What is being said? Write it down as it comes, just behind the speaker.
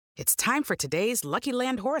It's time for today's Lucky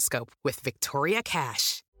Land horoscope with Victoria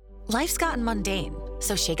Cash. Life's gotten mundane,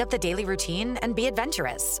 so shake up the daily routine and be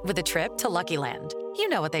adventurous with a trip to Lucky Land. You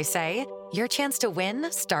know what they say, your chance to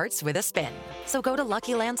win starts with a spin. So go to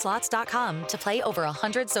LuckyLandSlots.com to play over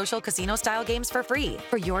 100 social casino-style games for free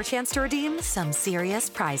for your chance to redeem some serious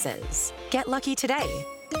prizes. Get lucky today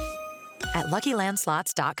at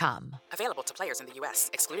LuckyLandSlots.com. Available to players in the U.S.,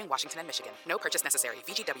 excluding Washington and Michigan. No purchase necessary.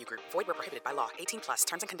 VGW Group. Void where prohibited by law. 18 plus.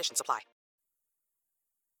 Terms and conditions apply.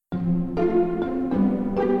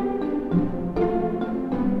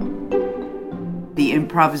 The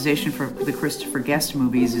improvisation for the Christopher Guest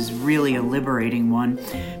movies is really a liberating one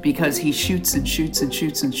because he shoots and shoots and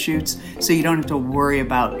shoots and shoots, so you don't have to worry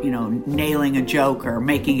about, nailing a joke or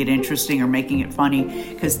making it interesting or making it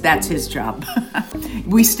funny, because that's his job.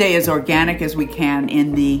 We stay as organic as we can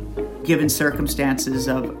in the given circumstances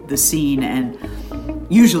of the scene, and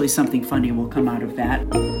usually something funny will come out of that.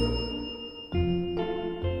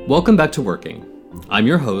 Welcome back to Working. I'm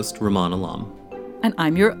your host, Rumaan Alam. And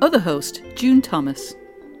I'm your other host, June Thomas.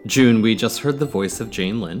 June, we just heard the voice of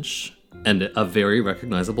Jane Lynch, and a very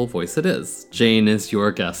recognizable voice it is. Jane is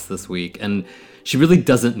your guest this week, and she really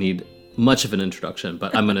doesn't need much of an introduction,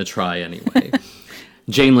 but I'm going to try anyway.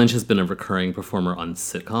 Jane Lynch has been a recurring performer on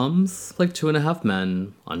sitcoms like 2.5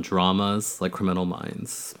 Men, on dramas like Criminal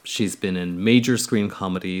Minds. She's been in major screen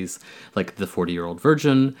comedies like The 40-Year-Old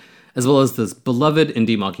Virgin, as well as those beloved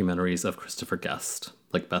indie mockumentaries of Christopher Guest,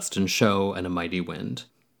 like Best in Show and A Mighty Wind.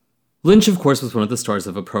 Lynch, of course, was one of the stars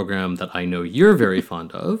of a program that I know you're very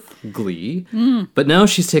fond of, Glee, but now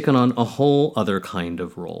she's taken on a whole other kind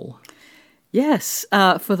of role. Yes,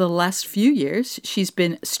 for the last few years, she's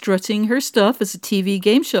been strutting her stuff as a TV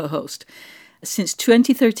game show host. Since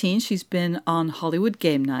 2013, she's been on Hollywood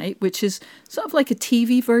Game Night, which is sort of like a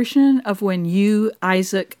TV version of when you,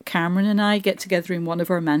 Isaac, Cameron, and I get together in one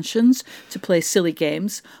of our mansions to play silly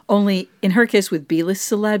games, only in her case with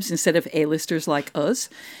B-list celebs instead of A-listers like us.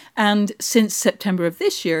 And since September of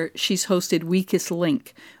this year, she's hosted Weakest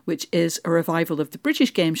Link, which is a revival of the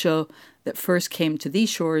British game show that first came to these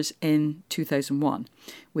shores in 2001,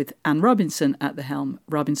 with Anne Robinson at the helm.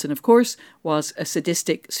 Robinson, of course, was a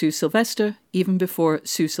sadistic Sue Sylvester even before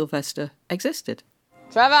Sue Sylvester existed.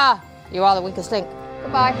 Trevor, you are the weakest link.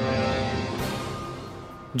 Goodbye.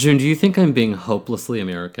 June, do you think I'm being hopelessly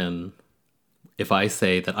American if I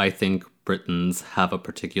say that I think Britons have a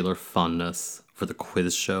particular fondness for the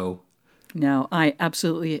quiz show? No, I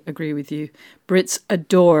absolutely agree with you. Brits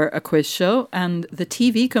adore a quiz show, and the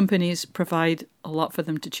TV companies provide a lot for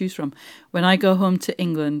them to choose from. When I go home to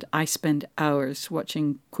England, I spend hours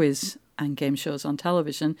watching quiz and game shows on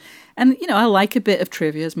television. And, I like a bit of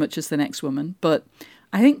trivia as much as the next woman, but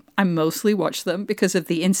I think I mostly watch them because of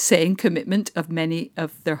the insane commitment of many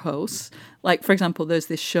of their hosts. Like, for example, there's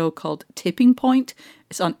this show called Tipping Point.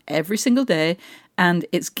 It's on every single day. And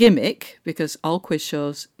its gimmick, because all quiz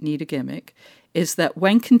shows need a gimmick, is that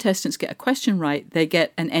when contestants get a question right, they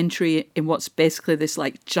get an entry in what's basically this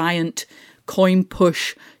like giant coin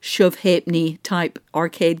push, shove halfpenny type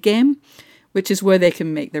arcade game, which is where they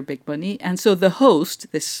can make their big money. And so the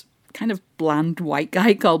host, this kind of bland white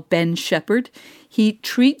guy called Ben Shepherd, he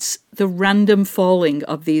treats the random falling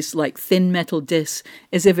of these like thin metal discs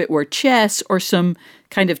as if it were chess or some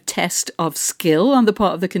kind of test of skill on the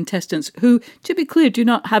part of the contestants who, to be clear, do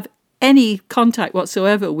not have any contact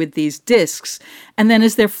whatsoever with these discs. And then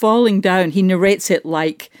as they're falling down, he narrates it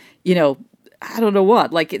like, I don't know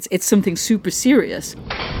what, like it's something super serious.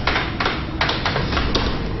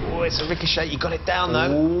 Oh, it's a ricochet. You got it down,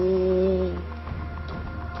 though. Ooh.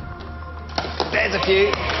 There's a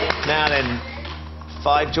few. Now then,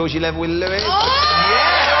 5 Georgie level with Lewis. Oh!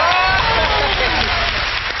 Yeah!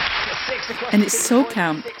 And it's so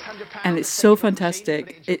camp, and it's so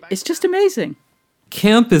fantastic. It's just amazing.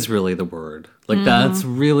 Camp is really the word. Like, that's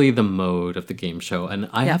really the mode of the game show. And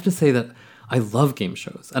I have to say that I love game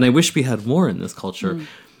shows, and I wish we had more in this culture.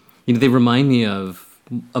 They remind me of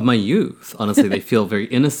my youth. Honestly, they feel very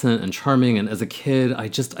innocent and charming. And as a kid, I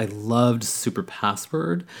loved Super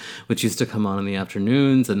Password, which used to come on in the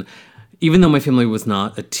afternoons. And even though my family was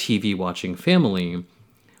not a TV watching family,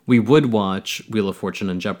 we would watch Wheel of Fortune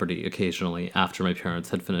and Jeopardy occasionally after my parents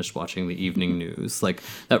had finished watching the evening news. Like,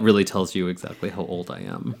 that really tells you exactly how old I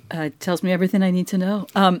am. It tells me everything I need to know.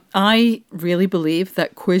 I really believe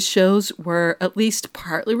that quiz shows were at least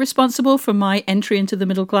partly responsible for my entry into the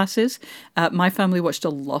middle classes. My family watched a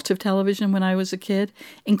lot of television when I was a kid,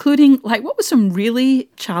 including like what was some really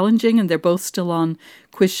challenging, and they're both still on,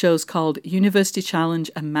 quiz shows called University Challenge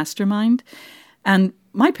and Mastermind. And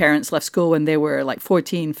my parents left school when they were like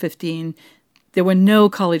 14, 15. there were no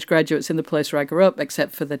college graduates in the place where I grew up,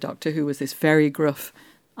 except for the doctor, who was this very gruff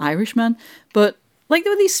Irishman. But like,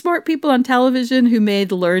 there were these smart people on television who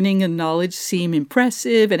made learning and knowledge seem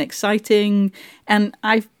impressive and exciting. And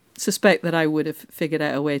I suspect that I would have figured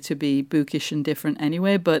out a way to be bookish and different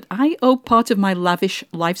anyway. But I owe part of my lavish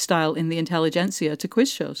lifestyle in the intelligentsia to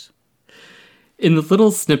quiz shows. In the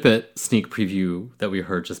little snippet sneak preview that we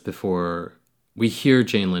heard just before, we hear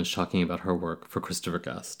Jane Lynch talking about her work for Christopher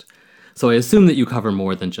Guest. So I assume that you cover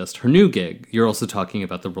more than just her new gig. You're also talking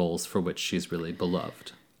about the roles for which she's really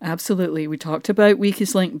beloved. Absolutely. We talked about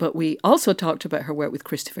Weakest Link, but we also talked about her work with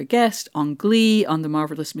Christopher Guest on Glee, on The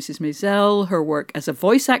Marvelous Mrs. Maisel, her work as a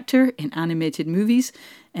voice actor in animated movies,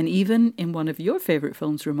 and even in one of your favorite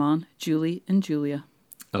films, Roman, Julie and Julia.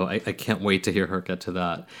 Oh, I can't wait to hear her get to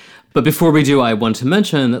that. But before we do, I want to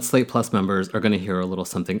mention that Slate Plus members are going to hear a little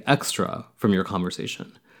something extra from your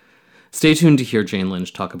conversation. Stay tuned to hear Jane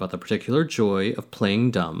Lynch talk about the particular joy of playing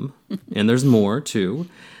dumb, and there's more, too.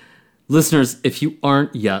 Listeners, if you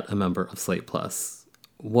aren't yet a member of Slate Plus,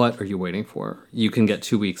 what are you waiting for? You can get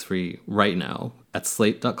 2 weeks free right now at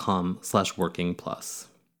slate.com/workingplus.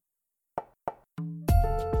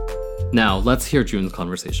 Now, let's hear June's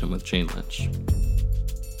conversation with Jane Lynch.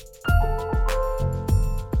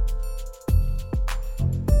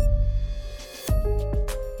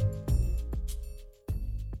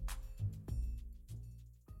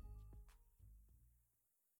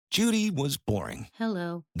 Judy was boring.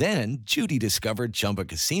 Hello. Then Judy discovered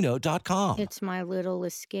ChumbaCasino.com. It's my little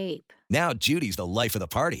escape. Now Judy's the life of the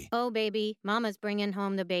party. Oh, baby, mama's bringing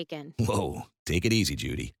home the bacon. Whoa, take it easy,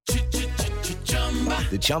 Judy.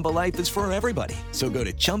 The Chumba life is for everybody. So go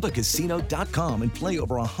to ChumbaCasino.com and play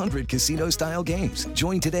over 100 casino-style games.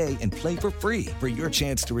 Join today and play for free for your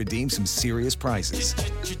chance to redeem some serious prizes.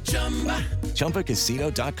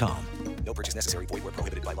 ChumbaCasino.com. No purchase necessary. Void where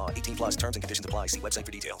prohibited by law. 18 plus terms and conditions apply. See website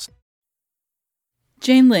for details.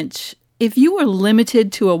 Jane Lynch, if you were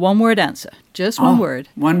limited to a one-word answer, just one word.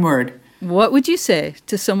 One word. What would you say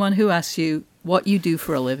to someone who asks you what you do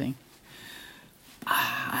for a living?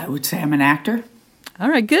 I would say I'm an actor. All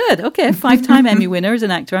right, good. Okay, 5-time Emmy winner as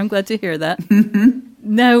an actor. I'm glad to hear that.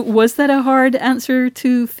 Now, was that a hard answer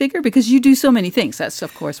to figure? Because you do so many things. That's,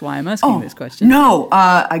 of course, why I'm asking this question. No,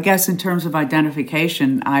 I guess in terms of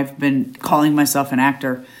identification, I've been calling myself an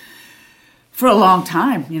actor for a long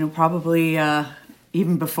time, probably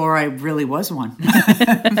even before I really was one.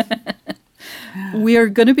 We are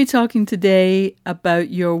going to be talking today about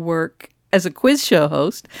your work as a quiz show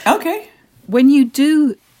host. Okay. When you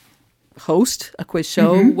do host a quiz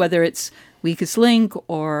show, whether it's Weakest Link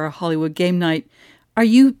or Hollywood Game Night, are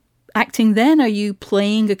you acting then? Are you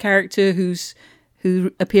playing a character who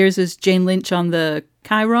appears as Jane Lynch on the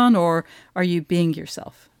Chiron, or are you being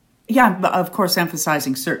yourself? Yeah, of course,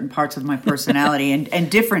 emphasizing certain parts of my personality and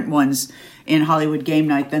different ones in Hollywood Game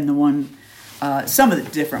Night than the one, some of the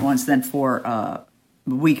different ones than for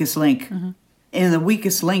Weakest Link. In the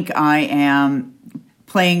Weakest Link, I am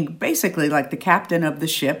playing basically like the captain of the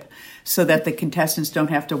ship, so that the contestants don't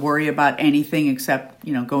have to worry about anything except,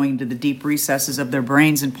 going into the deep recesses of their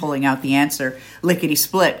brains and pulling out the answer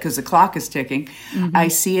lickety-split because the clock is ticking. I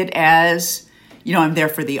see it as, I'm there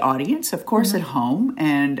for the audience, of course, at home,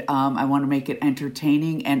 and I want to make it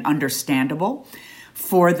entertaining and understandable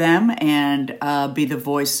for them and be the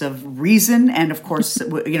voice of reason. And, of course,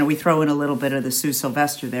 we throw in a little bit of the Sue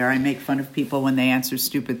Sylvester there. I make fun of people when they answer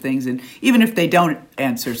stupid things. And even if they don't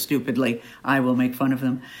answer stupidly, I will make fun of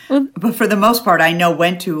them. But for the most part, I know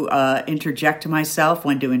when to interject myself,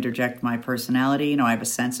 when to interject my personality. I have a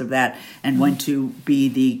sense of that. And when to be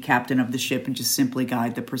the captain of the ship and just simply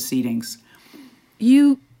guide the proceedings.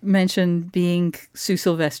 You mentioned being Sue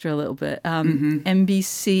Sylvester a little bit.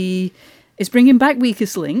 NBC is bringing back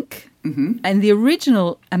Weakest Link. And the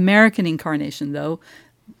original American incarnation, though,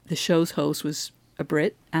 the show's host was a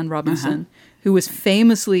Brit, Anne Robinson, who was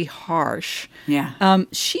famously harsh. Yeah.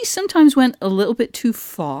 She sometimes went a little bit too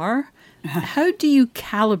far. How do you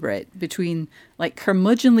calibrate between like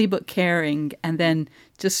curmudgeonly but caring and then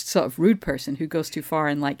just sort of rude person who goes too far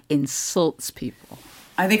and like insults people?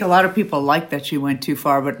 I think a lot of people like that she went too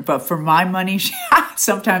far, but for my money,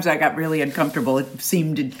 sometimes I got really uncomfortable. It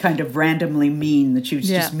seemed kind of randomly mean that she was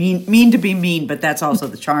just mean to be mean, but that's also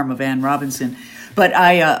the charm of Anne Robinson. But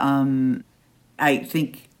I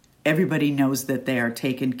think everybody knows that they are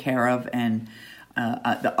taken care of, and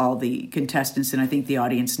all the contestants, and I think the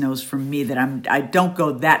audience knows from me that I don't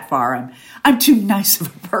go that far. I'm too nice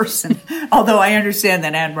of a person. Although I understand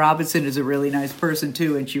that Anne Robinson is a really nice person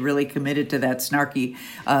too, and she really committed to that snarky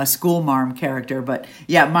school marm character. But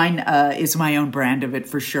yeah, mine is my own brand of it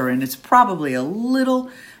for sure, and it's probably a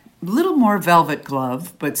little little more velvet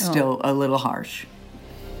glove, but still a little harsh.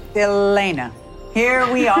 Elena,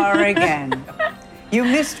 here we are again. You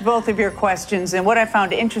missed both of your questions, and what I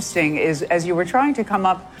found interesting is as you were trying to come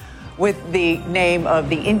up with the name of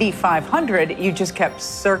the Indy 500, you just kept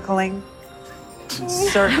circling.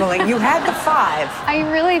 You had the 5. I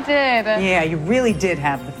really did. Yeah, you really did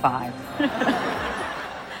have the 5.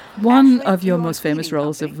 One of your most famous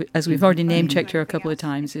roles, as we've already name-checked her a couple of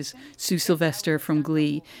times, is Sue Sylvester from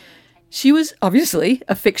Glee. She was obviously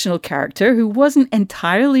a fictional character who wasn't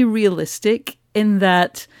entirely realistic in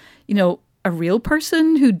that, you know, a real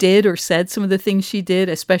person who did or said some of the things she did,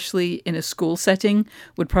 especially in a school setting,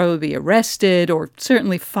 would probably be arrested or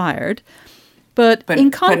certainly fired. But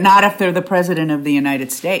not if they're the president of the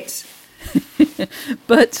United States.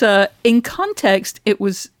 But in context, it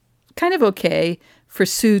was kind of okay for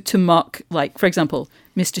Sue to mock, like, for example,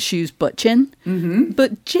 Mr. Shoe's butt chin. Mm-hmm.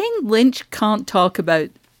 But Jane Lynch can't talk about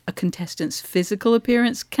a contestant's physical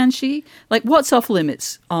appearance, can she? Like, what's off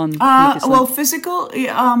limits on Weakest Link? Well, physical,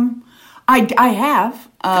 I have,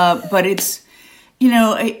 but it's, you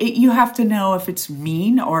know, you have to know if it's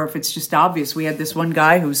mean or if it's just obvious. We had this one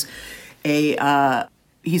guy who's he's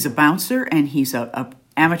a bouncer and he's a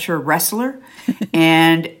amateur wrestler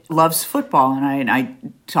and loves football. And I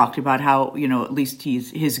talked about how, you know, at least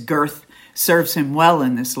his girth serves him well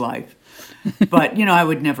in this life. But, you know, I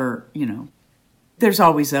would never, you know, there's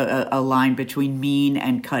always a line between mean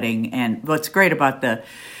and cutting. And what's great about the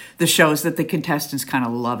show is that the contestants kind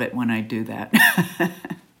of love it when I do that.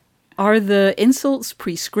 Are the insults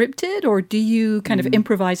pre-scripted or do you kind of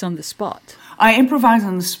improvise on the spot? I improvise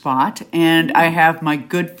on the spot, and I have my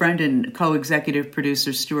good friend and co-executive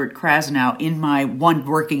producer Stuart Krasnow in my one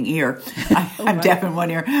working ear. I'm deaf in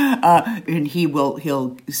one ear, and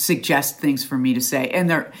he'll suggest things for me to say, and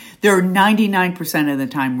they're 99% of the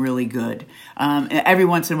time really good. Every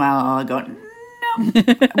once in a while, I'll go no,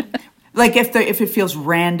 like if it feels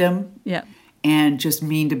random, and just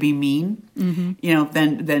mean to be mean, you know,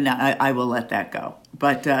 then I will let that go.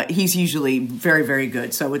 But he's usually very, very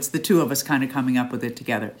good. So it's the two of us kind of coming up with it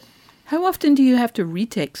together. How often do you have to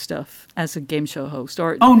retake stuff as a game show host?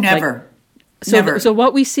 Or never. Never. So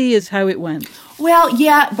what we see is how it went. Well,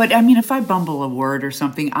 yeah, but I mean, if I bumble a word or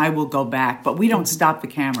something, I will go back. But we don't stop the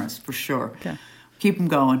cameras, for sure. Okay. Keep them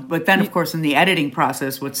going. But then, of course, in the editing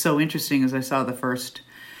process, what's so interesting is I saw the first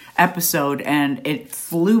episode and it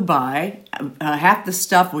flew by. Half the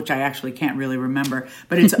stuff, which I actually can't really remember,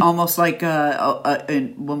 but it's almost like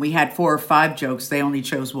when we had 4 or 5 jokes, they only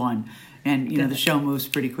chose 1. And, you know, the show moves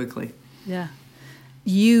pretty quickly. Yeah.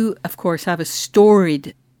 You, of course, have a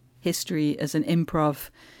storied history as an improv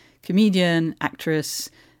comedian, actress,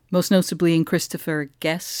 most notably in Christopher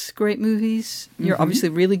Guest's great movies. You're obviously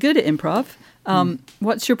really good at improv.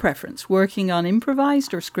 What's your preference, working on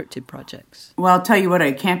improvised or scripted projects? Well, I'll tell you what,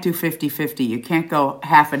 I can't do 50-50. You can't go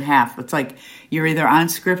half and half. It's like you're either on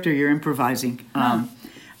script or you're improvising.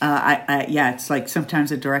 It's like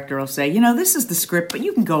sometimes a director will say, you know, this is the script, but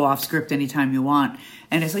you can go off script anytime you want.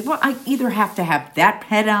 And it's like, well, I either have to have that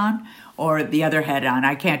head on or the other head on.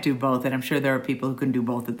 I can't do both. And I'm sure there are people who can do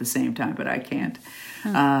both at the same time, but I can't.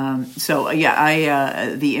 The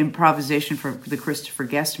improvisation for the Christopher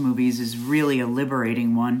Guest movies is really a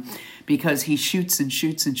liberating one because he shoots and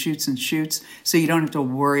shoots and shoots and shoots. So you don't have to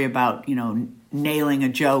worry about, you know, nailing a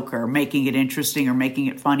joke or making it interesting or making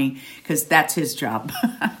it funny because that's his job.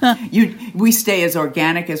 We stay as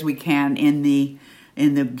organic as we can in the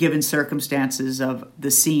given circumstances of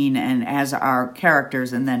the scene and as our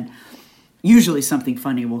characters, and then usually something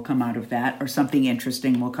funny will come out of that or something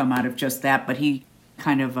interesting will come out of just that. But he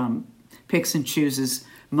kind of picks and chooses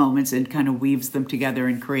moments and kind of weaves them together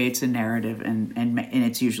and creates a narrative. And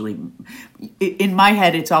it's usually, in my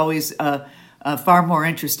head, it's always far more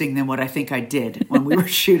interesting than what I think I did when we were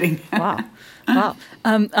shooting. Wow.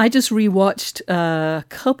 I just rewatched a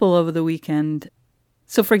couple over the weekend.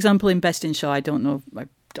 So, for example, in Best in Show, I don't know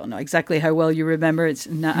exactly how well you remember.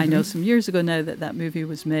 I know some years ago now that movie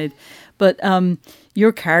was made. But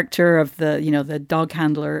your character of the dog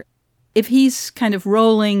handler, if he's kind of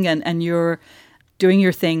rolling and you're doing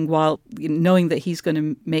your thing while knowing that he's going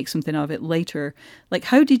to make something of it later, like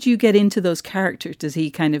how did you get into those characters? Does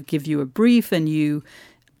he kind of give you a brief and you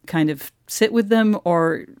kind of sit with them,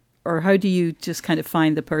 or how do you just kind of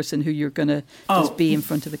find the person who you're going to just be in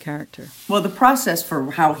front of the character? Well, the process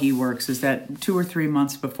for how he works is that 2 or 3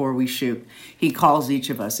 months before we shoot, he calls each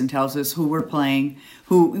of us and tells us who we're playing,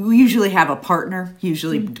 who usually have a partner,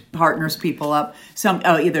 usually partners people up. Some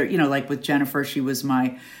either, like with Jennifer, she was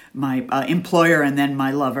my employer and then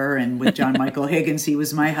my lover, and with John Michael Higgins, he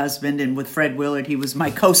was my husband, and with Fred Willard, he was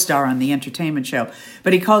my co-star on the entertainment show.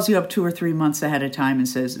 But he calls you up 2 or 3 months ahead of time and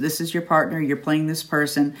says, this is your partner, you're playing this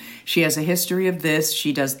person, she has a history of this,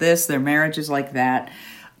 she does this, their marriage is like that,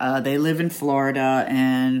 they live in Florida,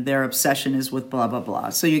 and their obsession is with blah, blah, blah.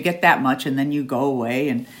 So you get that much, and then you go away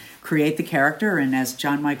and create the character, and as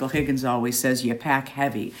John Michael Higgins always says, you pack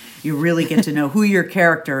heavy. You really get to know who your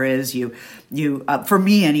character is. You for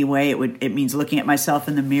me anyway, it means looking at myself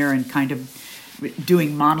in the mirror and kind of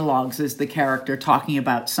doing monologues as the character, talking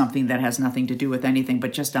about something that has nothing to do with anything,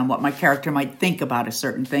 but just on what my character might think about a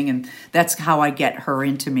certain thing, and that's how I get her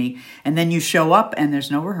into me. And then you show up, and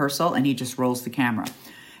there's no rehearsal, and he just rolls the camera.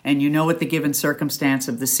 And you know what the given circumstance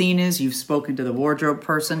of the scene is. You've spoken to the wardrobe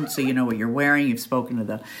person, so you know what you're wearing. You've spoken to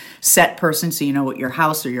the set person, so you know what your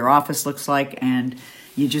house or your office looks like, and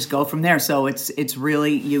you just go from there. So it's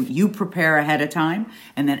really, you prepare ahead of time,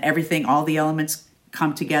 and then everything, all the elements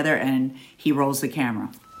come together, and he rolls the camera.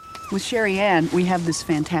 With Sherry Ann, we have this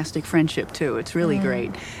fantastic friendship, too. It's really great.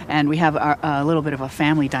 And we have a little bit of a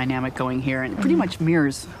family dynamic going here, and it pretty much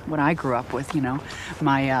mirrors what I grew up with,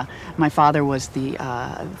 My father was the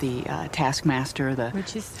taskmaster,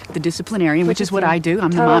 the disciplinarian, which is what I do.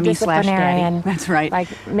 I'm the mommy/daddy. That's right. Like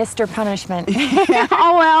Mr. Punishment.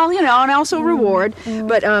 Oh, well, and also reward.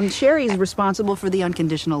 But Sherry's responsible for the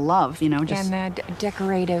unconditional love, and the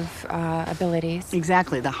decorative abilities.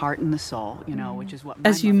 Exactly, the heart and the soul, which is what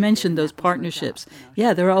as you mentioned, those partnerships.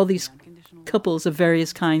 Yeah, there are all these couples of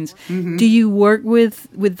various kinds. Do you work with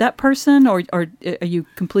that person, or are you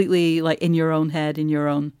completely like in your own head, in your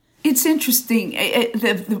own? It's interesting.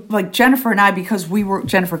 Like Jennifer and I,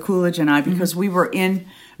 Jennifer Coolidge and I, because we were in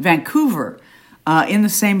Vancouver in the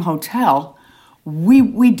same hotel.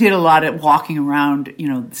 We did a lot of walking around,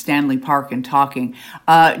 Stanley Park and talking.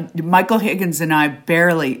 Michael Higgins and I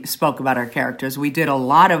barely spoke about our characters. We did a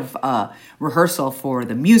lot of rehearsal for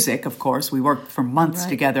the music, of course. We worked for months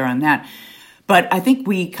together on that. But I think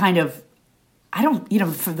we kind of,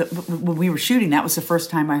 when we were shooting, that was the first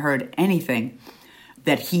time I heard anything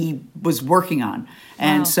that he was working on.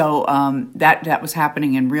 And so that was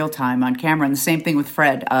happening in real time on camera. And the same thing with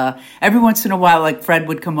Fred. Every once in a while, like Fred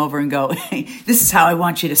would come over and go, hey, this is how I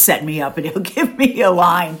want you to set me up. And he'll give me a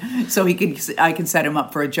line so I can set him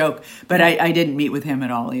up for a joke. But I didn't meet with him at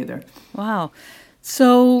all either. Wow.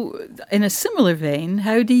 So in a similar vein,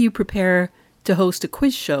 how do you prepare to host a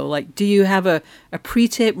quiz show? Like, do you have a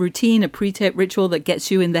pre-tape routine, a pre-tape ritual that gets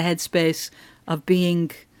you in the headspace of being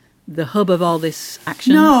the hub of all this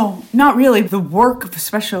action? No, not really. The work,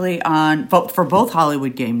 especially for both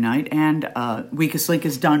Hollywood Game Night and Weakest Link,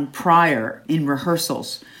 is done prior in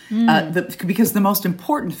rehearsals. Because the most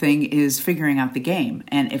important thing is figuring out the game.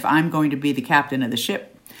 And if I'm going to be the captain of the ship,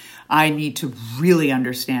 I need to really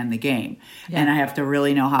understand the game. Yeah. And I have to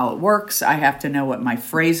really know how it works. I have to know what my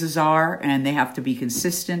phrases are, and they have to be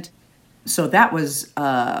consistent. So that was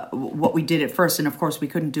what we did at first. And of course, we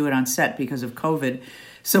couldn't do it on set because of COVID.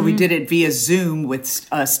 So we did it via Zoom with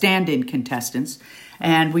stand-in contestants.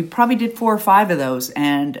 And we probably did 4 or 5 of those.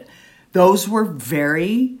 And those were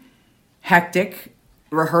very hectic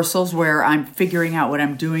rehearsals where I'm figuring out what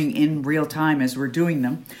I'm doing in real time as we're doing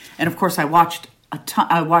them. And of course, I watched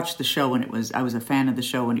the show when I was a fan of the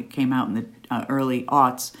show when it came out in the early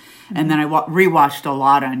aughts. And then I rewatched a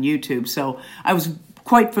lot on YouTube. So I was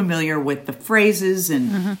quite familiar with the phrases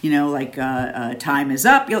and, time is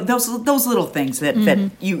up. Those little things that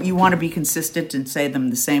you want to be consistent and say them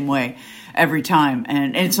the same way every time.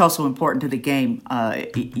 And it's also important to the game.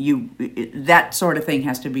 That sort of thing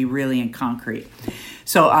has to be really in concrete.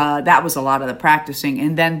 So that was a lot of the practicing.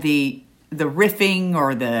 And then the riffing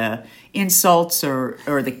or the insults or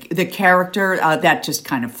the character, that just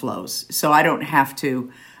kind of flows. So I don't have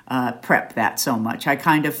to prep that so much. I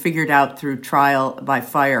kind of figured out through trial by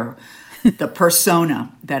fire the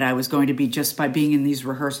persona that I was going to be just by being in these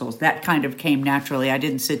rehearsals. That kind of came naturally. I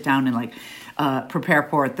didn't sit down and prepare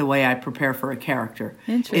for it the way I prepare for a character.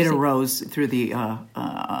 It arose through the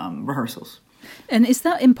rehearsals. And is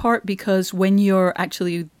that in part because when you're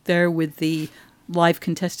actually there with the live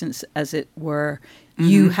contestants, as it were,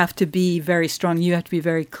 you have to be very strong, you have to be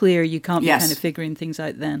very clear, you can't be kind of figuring things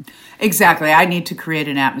out then? Exactly. I need to create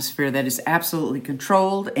an atmosphere that is absolutely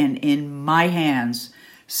controlled and in my hands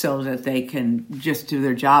so that they can just do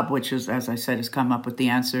their job, which is, as I said, has come up with the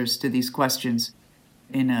answers to these questions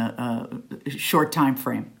in a short time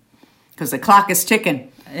frame. because the clock is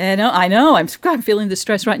ticking. I know. I'm feeling the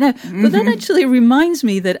stress right now. But that actually reminds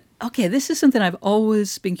me that, okay, this is something I've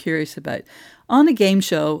always been curious about. On a game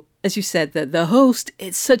show, as you said, the host,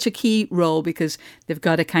 it's such a key role because they've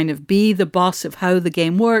got to kind of be the boss of how the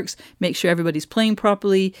game works, make sure everybody's playing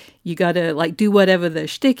properly. You got to like do whatever the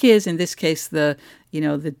shtick is. In this case, the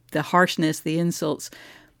harshness, the insults.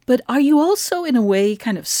 But are you also, in a way,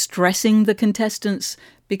 kind of stressing the contestants?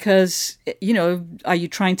 Because, are you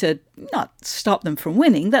trying to not stop them from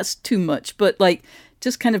winning? That's too much. But, like,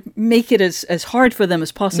 just kind of make it as hard for them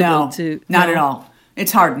as possible to... Not at all.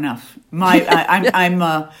 It's hard enough.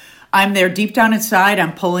 I'm there deep down inside.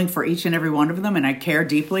 I'm pulling for each and every one of them, and I care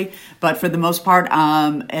deeply. But for the most part,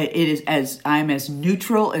 I'm as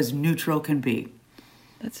neutral can be.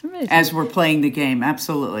 That's amazing. As we're playing the game,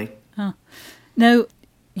 absolutely. Huh. Now,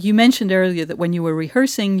 you mentioned earlier that when you were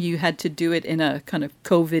rehearsing, you had to do it in a kind of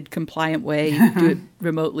COVID-compliant way, you do it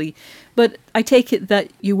remotely. But I take it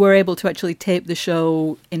that you were able to actually tape the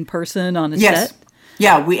show in person on a set?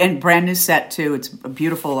 Yeah, and brand new set too. It's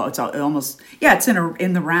beautiful. It's almost it's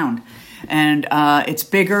in the round, and it's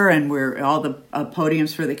bigger. And all the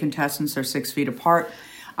podiums for the contestants are 6 feet apart.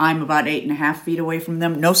 I'm about 8.5 feet away from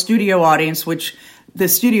them. No studio audience, which the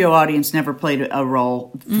studio audience never played a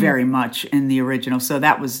role very much in the original, so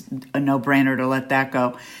that was a no-brainer to let that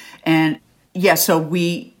go. And so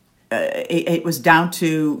we it was down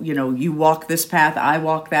to you walk this path, I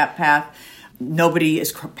walk that path. Nobody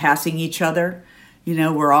is passing each other.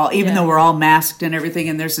 We're all, even though we're all masked and everything,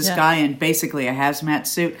 and there's this guy in basically a hazmat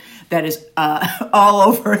suit that is all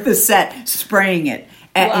over the set, spraying it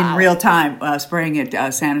in real time, spraying it,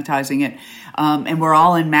 sanitizing it. And we're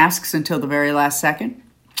all in masks until the very last second.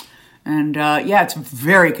 And it's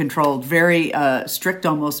very controlled, very strict,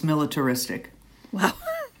 almost militaristic. Wow.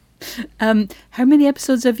 How many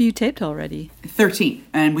episodes have you taped already? 13,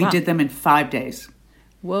 and we did them in 5 days.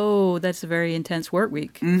 Whoa, that's a very intense work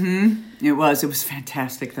week. Mm-hmm. It was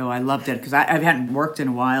fantastic, though. I loved it because I hadn't worked in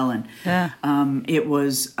a while, and I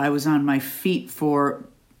was on my feet for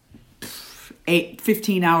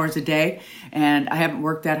 15 hours a day, and I haven't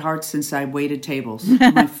worked that hard since I waited tables.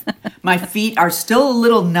 My feet are still a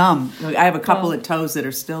little numb. I have a couple of toes that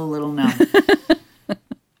are still a little numb.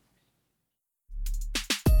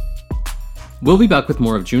 We'll be back with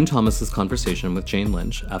more of June Thomas's conversation with Jane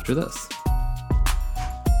Lynch after this.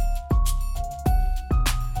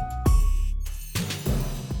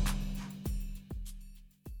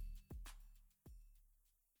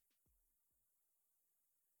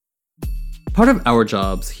 Part of our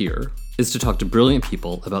jobs here is to talk to brilliant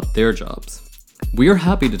people about their jobs. We are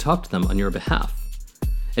happy to talk to them on your behalf.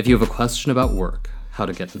 If you have a question about work, how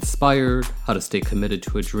to get inspired, how to stay committed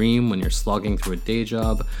to a dream when you're slogging through a day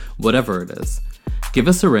job, whatever it is, give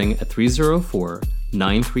us a ring at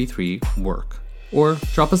 304-933-WORK or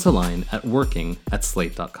drop us a line at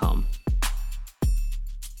working@slate.com.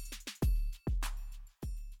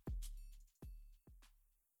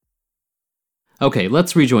 Okay,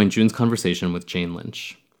 let's rejoin June's conversation with Jane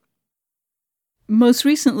Lynch. Most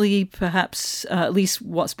recently, perhaps, at least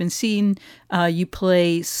what's been seen, you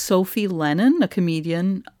play Sophie Lennon, a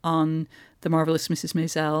comedian, on The Marvelous Mrs.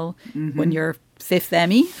 Maisel, won your 5th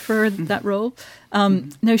Emmy for that role.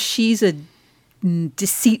 Now, she's a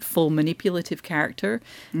deceitful, manipulative character.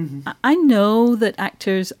 I know that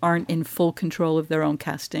actors aren't in full control of their own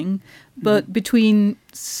casting, but between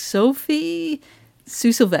Sophie,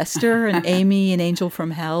 Sue Sylvester, and Amy in Angel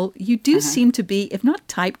from Hell, you do seem to be, if not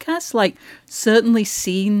typecast, like certainly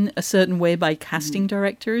seen a certain way by casting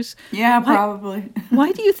directors. Yeah, probably.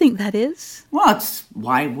 Why do you think that is? Well,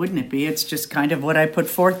 why wouldn't it be? It's just kind of what I put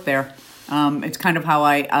forth there. It's kind of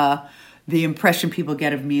how the impression people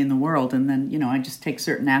get of me in the world, and then, I just take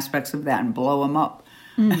certain aspects of that and blow them up.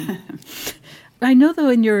 I know, though,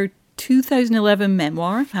 in your 2011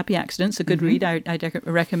 memoir, Happy Accidents, a good read, I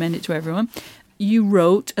recommend it to everyone, you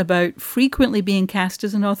wrote about frequently being cast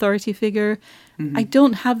as an authority figure. I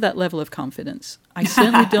don't have that level of confidence. I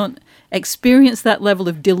certainly don't experience that level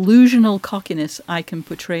of delusional cockiness I can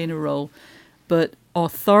portray in a role. But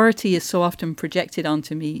authority is so often projected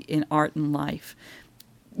onto me in art and life.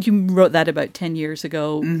 You wrote that about 10 years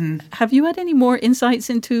ago. Have you had any more insights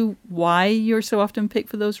into why you're so often picked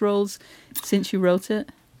for those roles since you wrote it?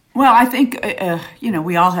 Well, I think,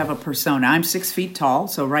 we all have a persona. I'm 6 feet tall,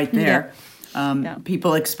 so right there.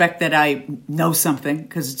 People expect that I know something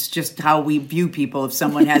because it's just how we view people. If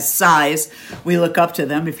someone has size, we look up to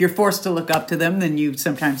them. If you're forced to look up to them, then you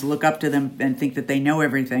sometimes look up to them and think that they know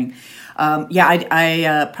everything.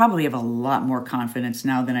 I probably have a lot more confidence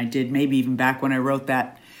now than I did maybe even back when I wrote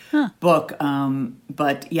that book.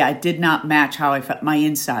 But yeah, it did not match how I felt my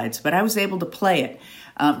insides. But I was able to play it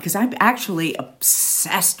because I'm actually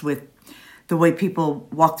obsessed with the way people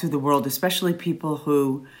walk through the world, especially people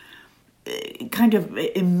who kind of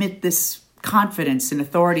emit this confidence and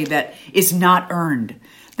authority that is not earned,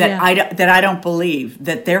 that I don't believe,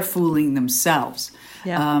 that they're fooling themselves.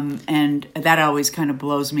 Yeah. And that always kind of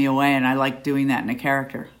blows me away, and I like doing that in a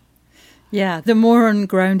character. Yeah, the more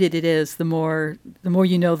ungrounded it is, the more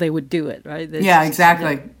you know they would do it, right? Yeah,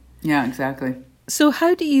 exactly. Yeah, exactly. So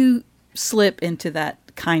how do you slip into that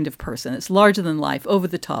kind of person? It's larger than life, over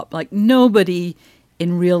the top. Like nobody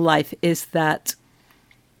in real life is that.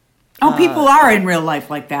 Oh, people are in real life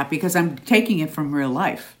like that because I'm taking it from real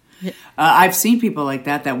life. Yeah. I've seen people like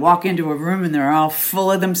that walk into a room and they're all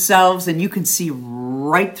full of themselves, and you can see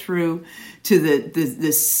right through to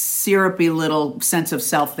the syrupy little sense of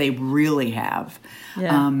self they really have.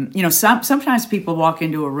 Yeah. Sometimes people walk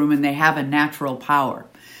into a room and they have a natural power,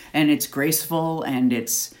 and it's graceful and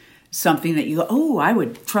it's something that you go, oh, I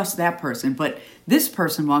would trust that person. But this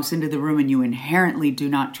person walks into the room and you inherently do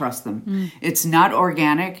not trust them. It's not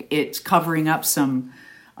organic. It's covering up some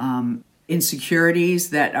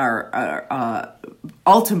insecurities that are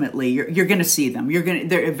ultimately you're going to see them.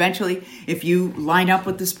 They're eventually, if you line up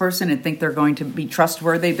with this person and think they're going to be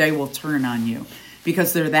trustworthy, they will turn on you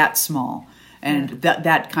because they're that small. And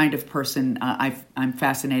that kind of person I'm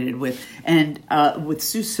fascinated with. And with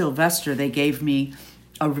Sue Sylvester, they gave me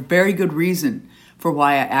a very good reason for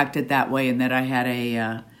why I acted that way, and that I had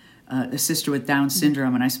a sister with Down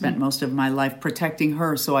syndrome, and I spent most of my life protecting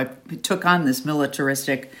her. So I took on this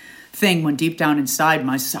militaristic thing when deep down inside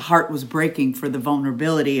my heart was breaking for the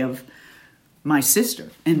vulnerability of my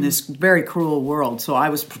sister in this very cruel world. So I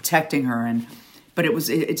was protecting her, but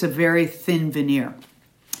it's a very thin veneer,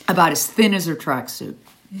 about as thin as her tracksuit.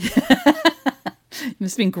 It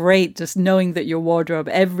must have been great just knowing that your wardrobe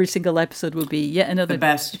every single episode would be yet another... The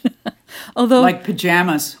best. Although like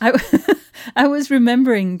pajamas. I was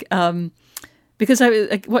remembering, because I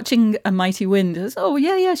was watching A Mighty Wind. I was, oh,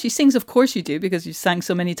 yeah, she sings. Of course you do, because you sang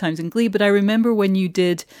so many times in Glee. But I remember when you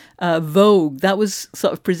did Vogue, that was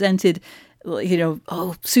sort of presented,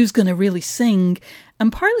 oh, Sue's going to really sing.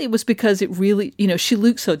 And partly it was because it really, she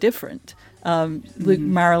looked so different.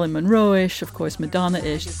 Marilyn Monroe-ish, of course,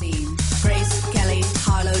 Madonna-ish. Grace Kelly,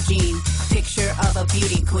 Harlow Jean, picture of a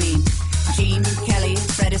beauty queen. Jean Kelly,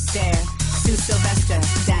 Fred Astaire, Sue Sylvester,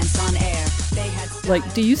 Dance on Air.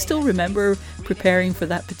 Do you still remember preparing for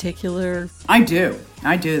that particular? I do.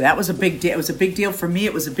 That was a big deal. It was a big deal for me.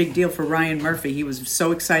 It was a big deal for Ryan Murphy. He was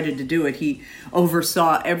so excited to do it. He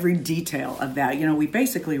oversaw every detail of that. We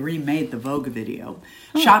basically remade the Vogue video,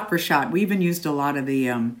 shot for shot. We even used a lot of the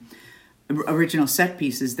original set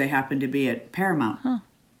pieces. They happened to be at Paramount.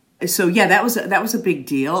 So yeah, that was a big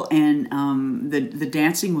deal, and the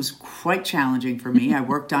dancing was quite challenging for me. I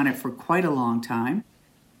worked on it for quite a long time.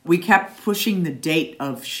 We kept pushing the date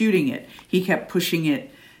of shooting it. He kept pushing it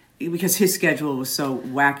because his schedule was so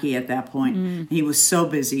wacky at that point. He was so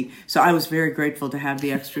busy. So I was very grateful to have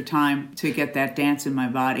the extra time to get that dance in my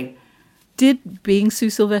body. Did being Sue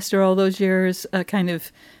Sylvester all those years kind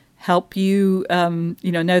of help you,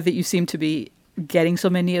 now that you seem to be getting so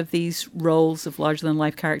many of these roles of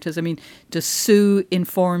larger-than-life characters? I mean, does Sue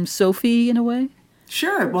inform Sophie in a way?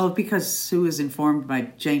 Sure. Well, because Sue is informed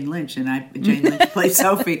by Jane Lynch, and Jane Lynch plays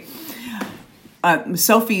Sophie.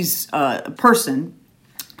 Sophie's person,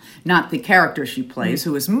 not the character she plays,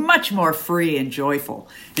 who is much more free and joyful.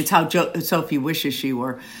 It's how Sophie wishes she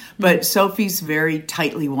were. But Sophie's very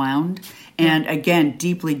tightly wound, and again,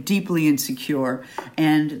 deeply, deeply insecure,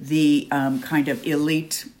 and the kind of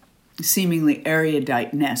elite, seemingly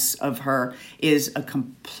eruditeness of her is a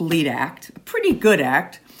complete act, a pretty good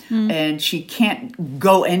act, and she can't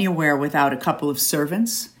go anywhere without a couple of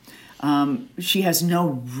servants. She has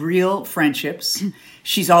no real friendships.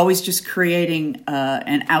 She's always just creating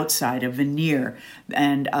an outside, a veneer,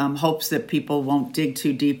 and hopes that people won't dig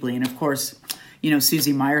too deeply. And of course,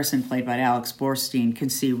 Susie Meyerson, played by Alex Borstein, can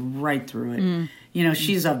see right through it.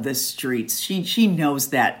 She's of the streets. She knows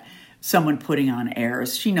that. Someone putting on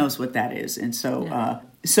airs. She knows what that is. And so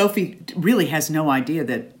Sophie really has no idea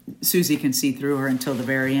that Susie can see through her until the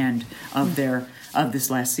very end of this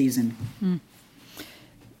last season.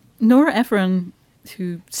 Nora Ephron,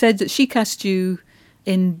 who said that she cast you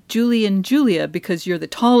in Julie and Julia because you're the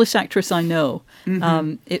tallest actress I know.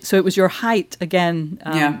 So it was your height, again,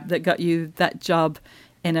 that got you that job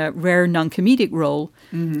in a rare non-comedic role.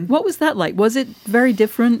 What was that like? Was it very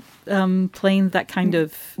different playing that kind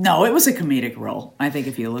of... No, it was a comedic role. I think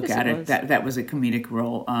if you look at it, was. that was a comedic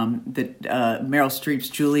role. Meryl Streep's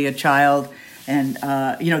Julia Child, and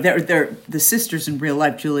they're the sisters in real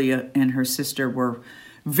life. Julia and her sister were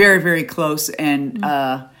very, very close, and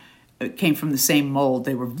came from the same mold.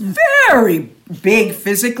 They were very big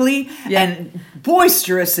physically and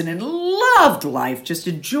boisterous and loved life, just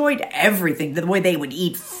enjoyed everything, the way they would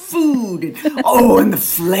eat food and and the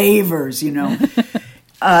flavors,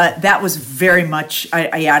 that was very much,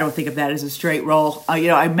 I don't think of that as a straight role.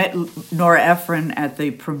 I met Nora Ephron at the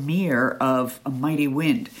premiere of A Mighty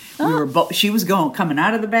Wind. We were she was coming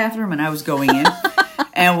out of the bathroom and I was going in.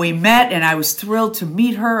 And we met, and I was thrilled to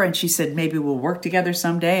meet her. And she said, maybe we'll work together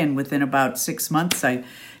someday. And within about 6 months, I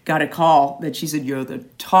got a call that she said, you're the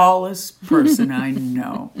tallest person I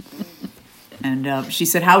know. And she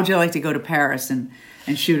said, how would you like to go to Paris and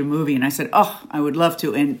shoot a movie? And I said, I would love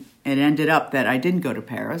to. And it ended up that I didn't go to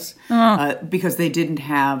Paris because they didn't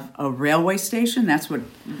have a railway station. That's what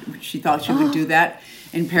she thought she would do that.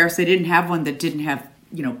 In Paris, they didn't have one that didn't have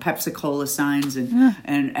Pepsi-Cola signs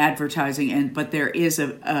and advertising, but there is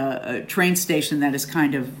a train station that is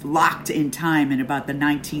kind of locked in time in about the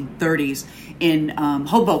 1930s in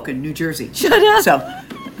Hoboken, New Jersey. Shut up!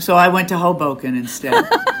 So I went to Hoboken instead.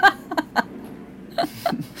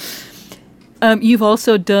 You've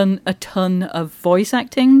also done a ton of voice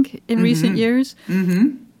acting in recent years.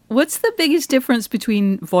 What's the biggest difference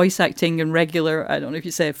between voice acting and regular, I don't know if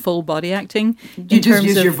you say full body acting? You just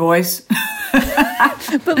use your voice?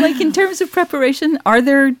 But like in terms of preparation, are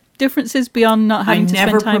there differences beyond not having to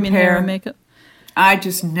spend time in hair and makeup? I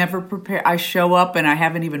just never prepare. I show up and I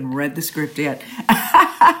haven't even read the script yet.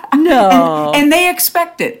 No. And they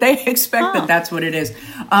expect it. They expect that that's what it is.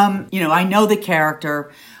 I know the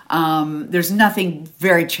character. There's nothing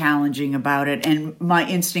very challenging about it, and my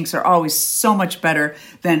instincts are always so much better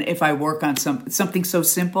than if I work on something so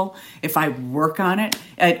simple. If I work on it,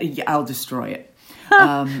 I'll destroy it.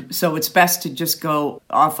 So it's best to just go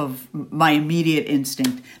off of my immediate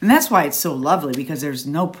instinct, and that's why it's so lovely because there's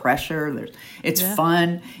no pressure. It's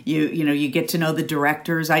fun. You get to know the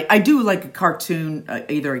directors. I do like a cartoon,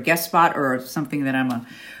 either a guest spot or something that I'm a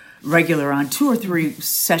regular on, 2 or 3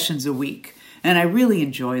 sessions a week. And I really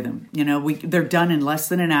enjoy them. They're done in less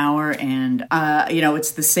than an hour, and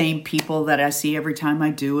it's the same people that I see every time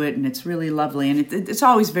I do it, and it's really lovely. And it's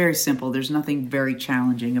always very simple. There's nothing very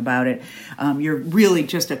challenging about it. You're really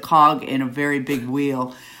just a cog in a very big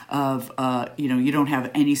wheel of you don't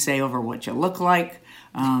have any say over what you look like.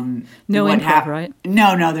 No improv, right?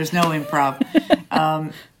 No, there's no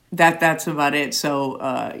improv. That's about it.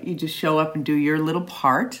 So you just show up and do your little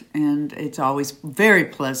part, and it's always very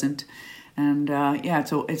pleasant. And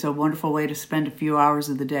it's a wonderful way to spend a few hours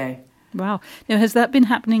of the day. Wow. Now, has that been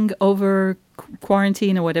happening over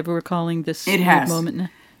quarantine or whatever we're calling this moment now?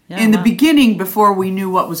 Yeah, in the beginning, before we knew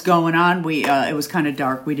what was going on, it was kind of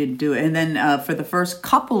dark. We didn't do it. And then for the first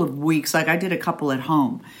couple of weeks, I did a couple at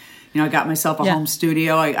home. I got myself a home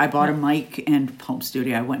studio. I bought a mic and home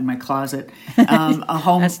studio. I went in my closet. A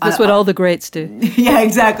home. That's what all the greats do. Yeah,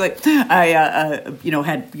 exactly. I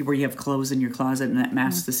had where you have clothes in your closet and that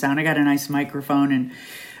masks the sound. I got a nice microphone and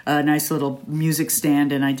a nice little music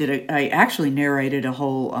stand, and I actually narrated a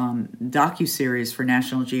whole docuseries for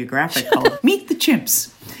National Geographic called Meet the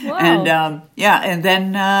Chimps. Wow. And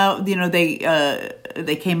then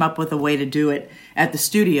they came up with a way to do it at the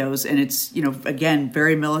studios, and it's, again,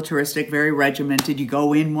 very militaristic, very regimented. You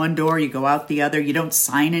go in one door, you go out the other. You don't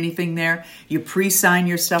sign anything there. You pre-sign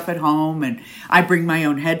your stuff at home, and I bring my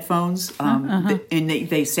own headphones, and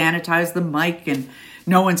they sanitize the mic, and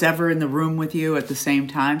no one's ever in the room with you at the same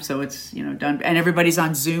time. So it's, done, and everybody's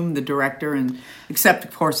on Zoom, the director, and except,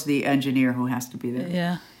 of course, the engineer who has to be there.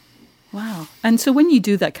 Yeah. Wow. And so when you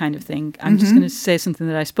do that kind of thing, I'm just going to say something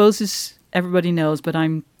that I suppose everybody knows, but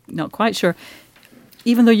I'm not quite sure.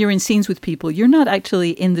 Even though you're in scenes with people, you're not actually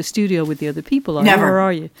in the studio with the other people, are never. You? Or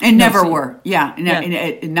are you? And never were. Yeah.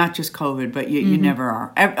 Not just COVID, but you never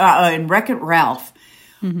are. In Wreck-It Ralph,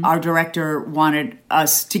 our director wanted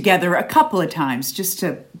us together a couple of times just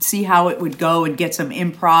to see how it would go and get some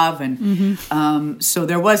improv. And so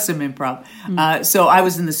there was some improv. So I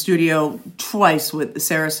was in the studio twice with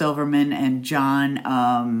Sarah Silverman and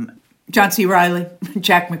John C. Reilly,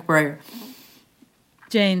 Jack McBrayer.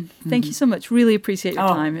 Jane, thank you so much. Really appreciate your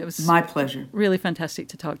time. It was my pleasure. Really fantastic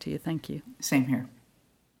to talk to you. Thank you. Same here.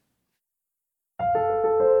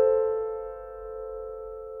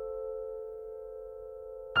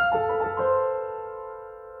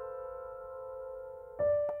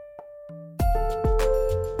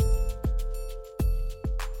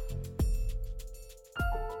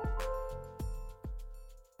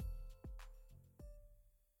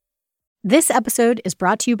 This episode is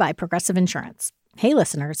brought to you by Progressive Insurance. Hey,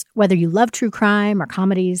 listeners, whether you love true crime or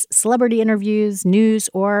comedies, celebrity interviews, news,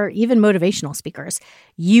 or even motivational speakers,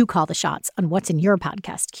 you call the shots on what's in your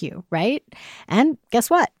podcast queue, right? And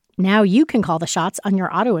guess what? Now you can call the shots on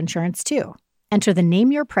your auto insurance, too. Enter the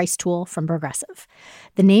Name Your Price tool from Progressive.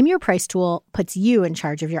 The Name Your Price tool puts you in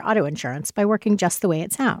charge of your auto insurance by working just the way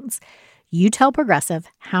it sounds. You tell Progressive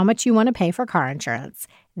how much you want to pay for car insurance.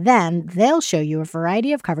 Then they'll show you a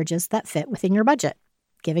variety of coverages that fit within your budget,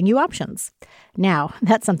 giving you options. Now,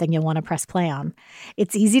 that's something you'll want to press play on.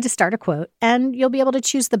 It's easy to start a quote, and you'll be able to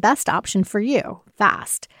choose the best option for you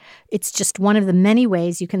fast. It's just one of the many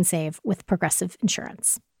ways you can save with Progressive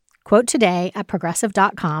Insurance. Quote today at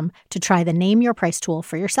Progressive.com to try the Name Your Price tool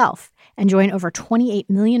for yourself and join over 28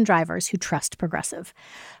 million drivers who trust Progressive.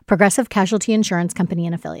 Progressive Casualty Insurance Company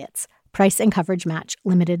and Affiliates. Price and coverage match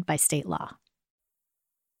limited by state law.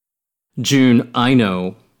 June, I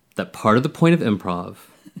know that part of the point of improv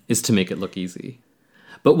is to make it look easy.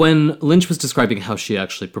 But when Lynch was describing how she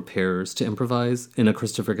actually prepares to improvise in a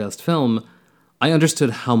Christopher Guest film, I understood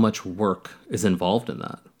how much work is involved in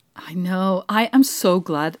that. I know. I am so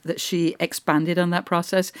glad that she expanded on that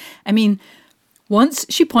process. I mean, once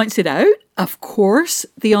she points it out, of course,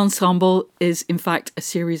 the ensemble is in fact a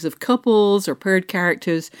series of couples or paired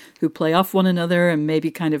characters who play off one another and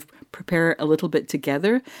maybe kind of prepare a little bit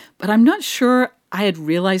together. But I'm not sure I had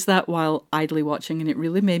realized that while idly watching, and it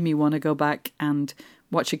really made me want to go back and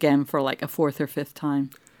watch again for like a fourth or fifth time.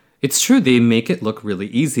 It's true. They make it look really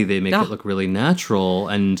easy. They make it look really natural.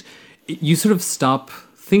 And you sort of stop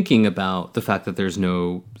thinking about the fact that there's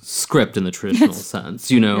no script in the traditional sense,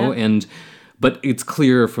 you know? Yeah. But it's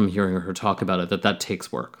clear from hearing her talk about it that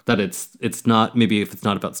takes work. That it's not, maybe if it's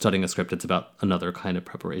not about studying a script, it's about another kind of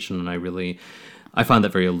preparation. And I find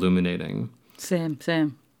that very illuminating. Same.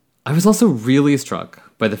 I was also really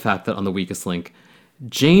struck by the fact that on The Weakest Link,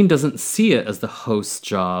 Jane doesn't see it as the host's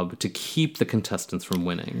job to keep the contestants from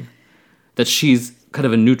winning. That she's kind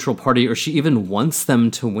of a neutral party, or she even wants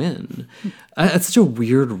them to win. It's such a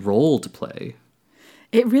weird role to play.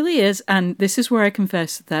 It really is. And this is where I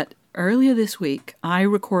confess that earlier this week, I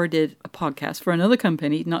recorded a podcast for another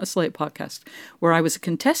company, not a Slate podcast, where I was a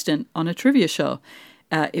contestant on a trivia show.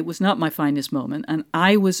 It was not my finest moment. And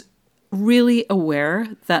I was really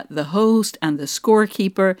aware that the host and the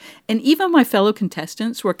scorekeeper and even my fellow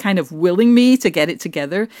contestants were kind of willing me to get it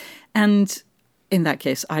together. And in that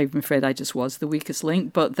case, I'm afraid I just was the weakest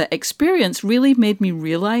link. But the experience really made me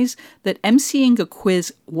realize that emceeing a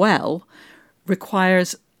quiz well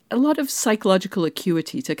requires a lot of psychological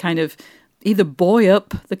acuity to kind of either buoy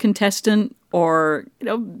up the contestant or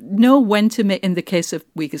know when to make, in the case of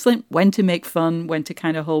Weakest Link, when to make fun, when to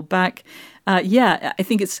kind of hold back. I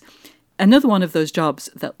think it's another one of those jobs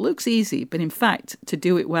that looks easy, but in fact, to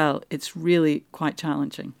do it well, it's really quite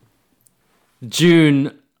challenging.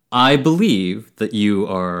 June, I believe that you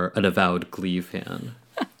are an avowed Glee fan.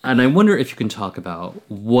 And I wonder if you can talk about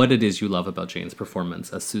what it is you love about Jane's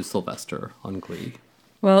performance as Sue Sylvester on Glee.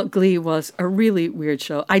 Well, Glee was a really weird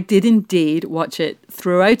show. I did indeed watch it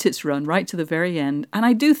throughout its run, right to the very end. And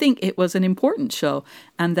I do think it was an important show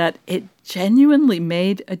and that it genuinely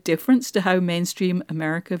made a difference to how mainstream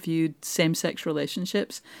America viewed same-sex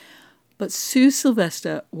relationships. But Sue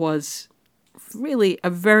Sylvester was really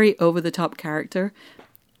a very over-the-top character.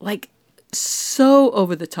 Like, so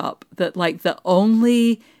over the top that like the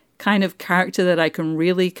only kind of character that I can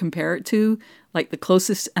really compare it to, like the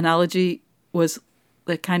closest analogy was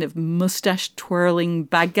the kind of mustache twirling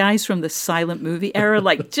bad guys from the silent movie era,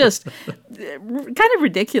 like just kind of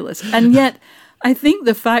ridiculous. And yet I think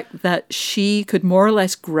the fact that she could more or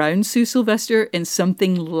less ground Sue Sylvester in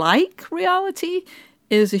something like reality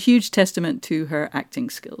is a huge testament to her acting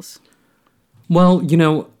skills. Well,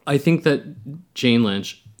 I think that Jane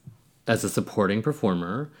Lynch, as a supporting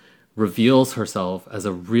performer, reveals herself as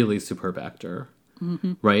a really superb actor.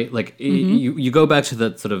 Mm-hmm. Right? Like, you go back to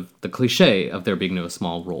the sort of the cliche of there being no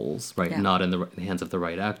small roles, right? Yeah. Not in the hands of the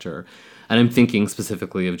right actor. And I'm thinking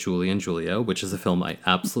specifically of Julie and Julia, which is a film I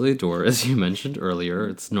absolutely adore, as you mentioned earlier.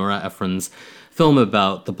 It's Nora Ephron's film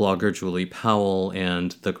about the blogger Julie Powell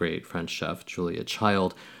and the great French chef Julia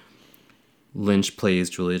Child. Lynch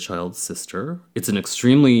plays Julia Child's sister. It's an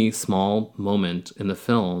extremely small moment in the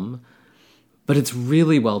film, but it's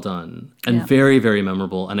really well done and very, very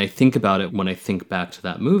memorable. And I think about it when I think back to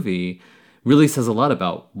that movie, really says a lot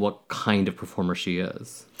about what kind of performer she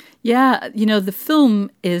is. Yeah, the film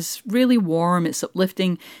is really warm, it's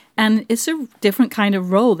uplifting, and it's a different kind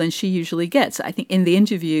of role than she usually gets. I think in the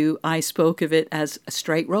interview, I spoke of it as a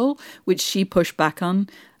straight role, which she pushed back on,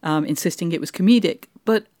 insisting it was comedic.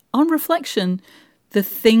 But on reflection, the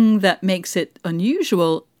thing that makes it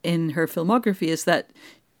unusual in her filmography is that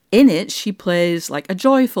in it, she plays like a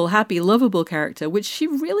joyful, happy, lovable character, which she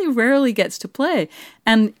really rarely gets to play.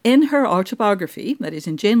 And in her autobiography, that is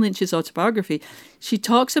in Jane Lynch's autobiography, she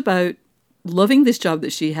talks about loving this job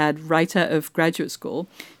that she had right out of graduate school.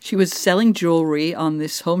 She was selling jewelry on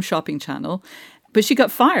this home shopping channel, but she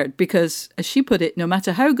got fired because, as she put it, no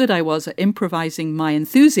matter how good I was at improvising my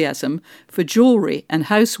enthusiasm for jewelry and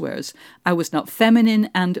housewares, I was not feminine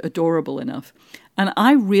and adorable enough. And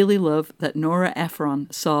I really love that Nora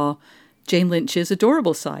Ephron saw Jane Lynch's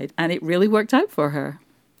adorable side, and it really worked out for her.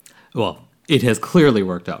 Well, it has clearly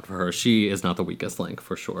worked out for her. She is not the weakest link,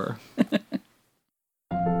 for sure.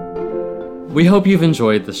 We hope you've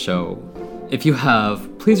enjoyed the show. If you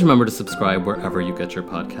have, please remember to subscribe wherever you get your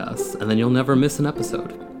podcasts, and then you'll never miss an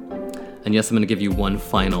episode. And yes, I'm going to give you one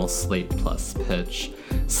final Slate Plus pitch.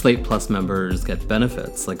 Slate Plus members get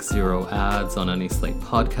benefits like 0 ads on any Slate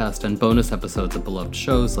podcast and bonus episodes of beloved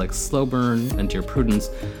shows like Slow Burn and Dear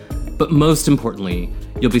Prudence. But most importantly,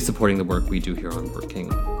 you'll be supporting the work we do here on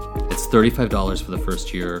Working. It's $35 for the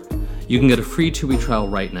first year. You can get a free 2-week trial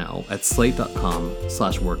right now at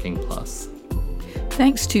slate.com/workingplus.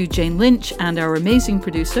 Thanks to Jane Lynch and our amazing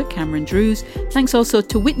producer, Cameron Drews. Thanks also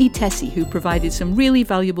to Whitney Tessie, who provided some really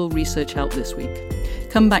valuable research help this week.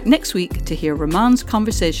 Come back next week to hear Ramon's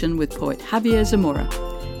conversation with poet Javier Zamora.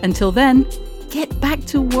 Until then, get back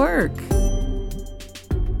to work.